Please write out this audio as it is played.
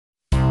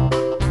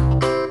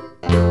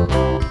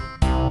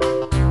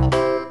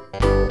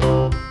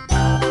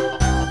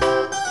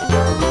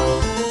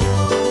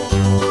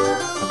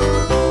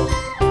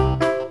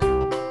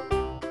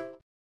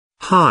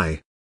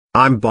Hi.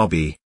 I'm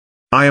Bobby.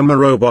 I am a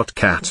robot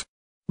cat.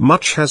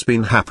 Much has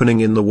been happening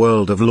in the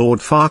world of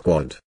Lord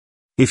Farquaad.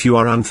 If you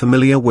are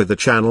unfamiliar with a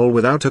channel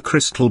without a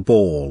crystal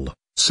ball,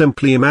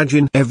 simply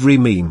imagine every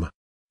meme.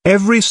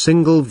 Every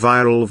single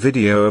viral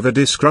video of a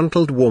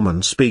disgruntled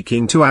woman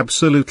speaking to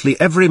absolutely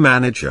every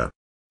manager.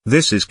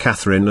 This is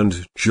Catherine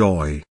and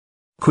Joy.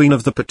 Queen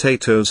of the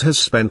Potatoes has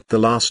spent the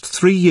last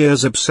 3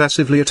 years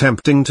obsessively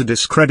attempting to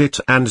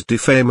discredit and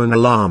defame an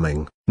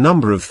alarming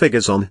number of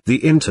figures on the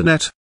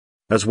internet,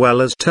 as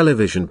well as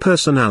television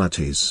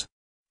personalities.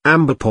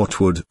 Amber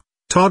Portwood,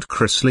 Todd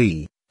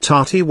Chrisley,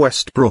 Tati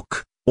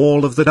Westbrook,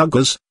 all of the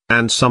Duggars,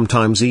 and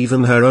sometimes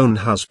even her own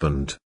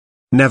husband.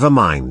 Never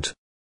mind.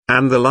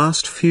 And the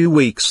last few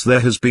weeks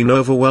there has been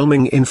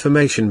overwhelming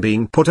information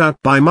being put out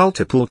by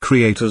multiple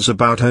creators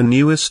about her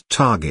newest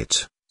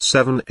target,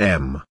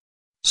 7M.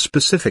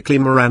 Specifically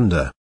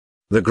Miranda.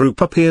 The group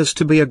appears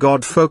to be a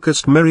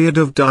God-focused myriad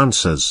of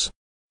dancers.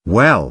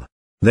 Well,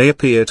 they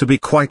appear to be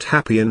quite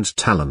happy and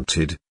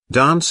talented,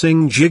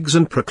 dancing jigs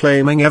and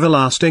proclaiming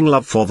everlasting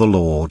love for the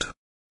Lord.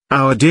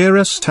 Our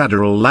dearest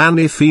Admiral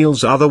Lanny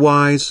feels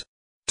otherwise.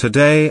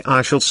 Today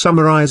I shall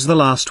summarize the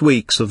last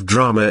weeks of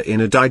drama in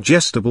a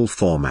digestible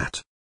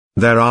format.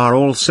 There are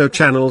also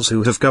channels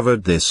who have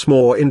covered this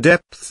more in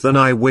depth than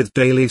I, with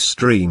daily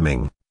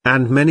streaming,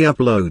 and many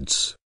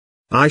uploads.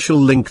 I shall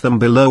link them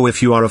below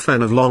if you are a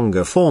fan of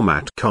longer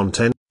format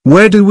content.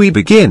 Where do we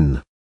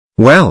begin?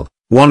 Well,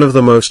 one of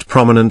the most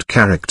prominent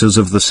characters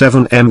of the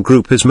 7M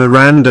group is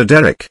Miranda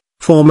Derrick,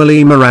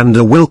 formerly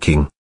Miranda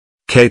Wilking.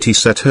 Katie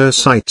set her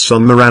sights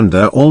on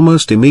Miranda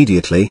almost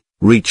immediately,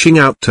 reaching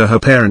out to her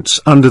parents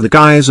under the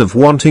guise of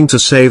wanting to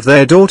save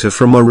their daughter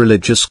from a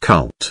religious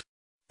cult.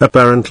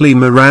 Apparently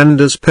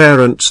Miranda's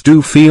parents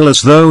do feel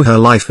as though her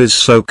life is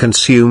so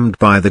consumed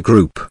by the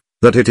group,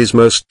 that it is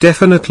most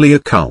definitely a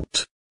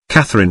cult.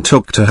 Catherine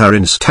took to her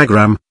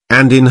Instagram,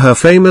 and in her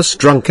famous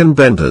drunken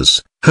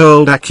benders,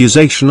 hurled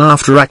accusation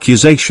after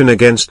accusation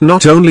against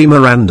not only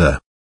Miranda,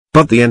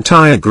 but the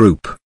entire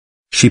group.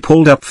 She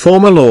pulled up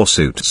former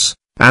lawsuits,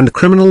 and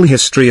criminal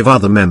history of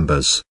other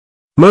members,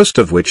 most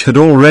of which had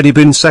already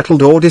been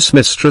settled or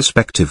dismissed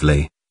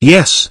respectively.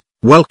 Yes,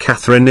 well,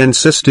 Catherine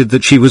insisted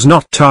that she was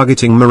not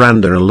targeting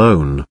Miranda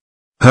alone.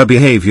 Her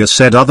behavior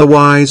said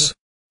otherwise,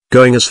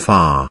 going as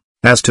far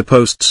as to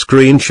post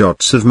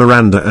screenshots of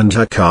Miranda and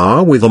her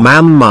car with a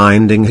man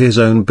minding his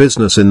own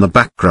business in the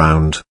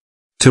background.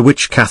 To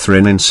which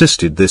Catherine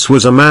insisted this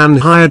was a man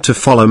hired to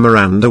follow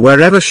Miranda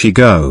wherever she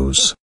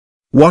goes.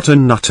 What a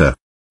nutter.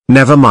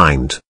 Never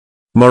mind.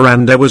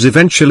 Miranda was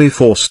eventually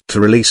forced to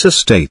release a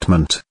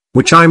statement,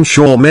 which I'm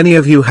sure many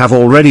of you have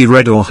already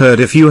read or heard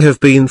if you have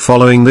been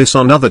following this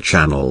on other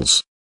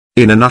channels.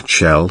 In a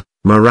nutshell,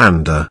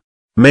 Miranda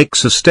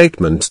makes a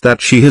statement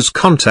that she has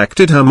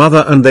contacted her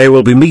mother and they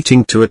will be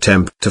meeting to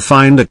attempt to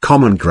find a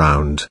common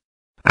ground,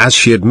 as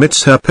she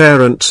admits her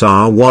parents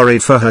are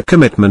worried for her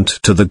commitment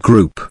to the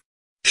group.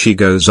 She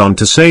goes on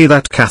to say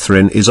that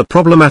Catherine is a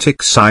problematic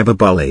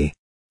cyberbully,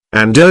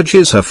 and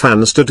urges her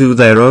fans to do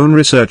their own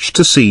research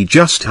to see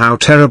just how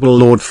terrible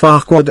Lord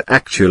Farquaad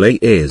actually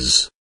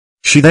is.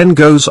 She then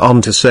goes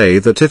on to say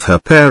that if her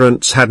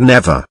parents had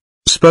never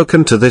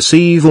spoken to this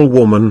evil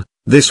woman,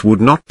 this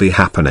would not be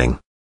happening,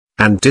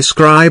 and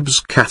describes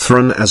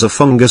Catherine as a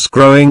fungus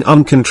growing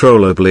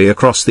uncontrollably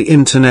across the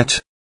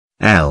internet.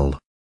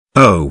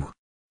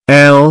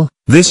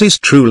 This is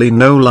truly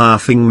no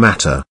laughing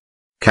matter.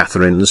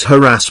 Catherine's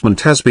harassment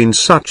has been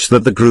such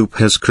that the group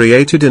has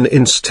created an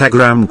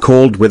Instagram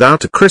called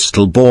Without a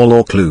Crystal Ball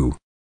or Clue,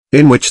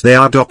 in which they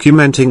are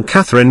documenting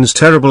Catherine's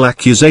terrible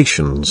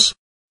accusations,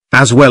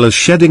 as well as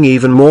shedding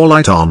even more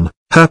light on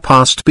her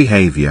past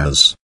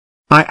behaviors.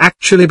 I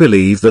actually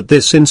believe that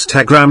this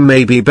Instagram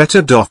may be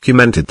better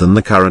documented than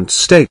the current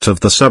state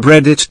of the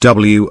subreddit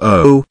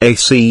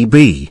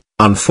Woacb.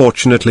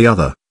 Unfortunately,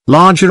 other,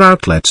 larger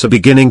outlets are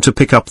beginning to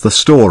pick up the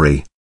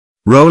story.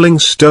 Rolling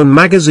Stone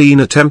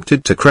magazine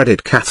attempted to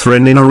credit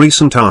Catherine in a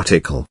recent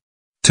article,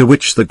 to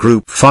which the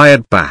group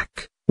fired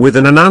back, with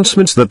an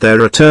announcement that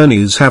their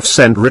attorneys have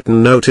sent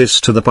written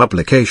notice to the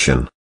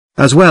publication,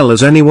 as well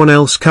as anyone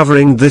else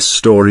covering this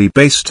story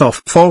based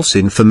off false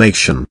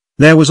information.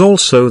 There was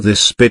also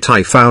this bit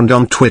I found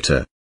on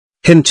Twitter,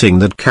 hinting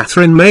that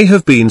Catherine may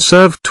have been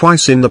served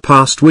twice in the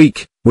past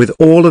week, with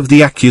all of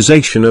the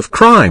accusation of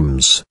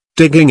crimes,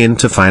 digging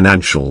into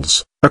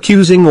financials,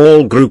 accusing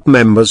all group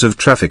members of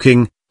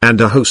trafficking, and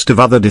a host of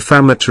other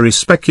defamatory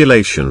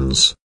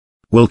speculations.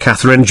 Will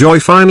Catherine Joy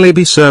finally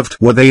be served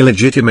with a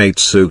legitimate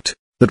suit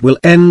that will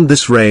end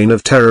this reign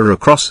of terror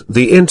across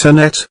the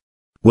internet?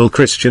 Will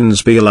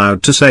Christians be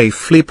allowed to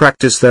safely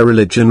practice their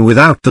religion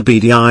without the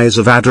beady eyes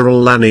of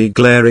Admiral Lanny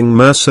glaring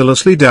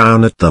mercilessly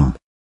down at them?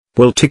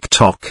 Will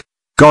TikTok,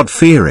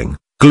 God-fearing,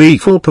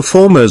 gleeful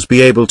performers be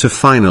able to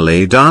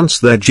finally dance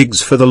their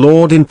jigs for the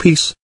Lord in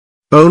peace?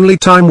 Only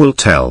time will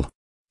tell.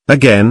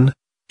 Again,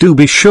 do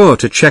be sure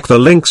to check the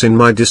links in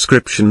my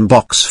description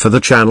box for the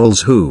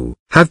channels who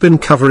have been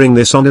covering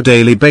this on a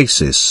daily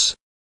basis.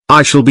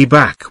 I shall be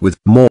back with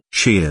more.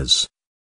 Cheers.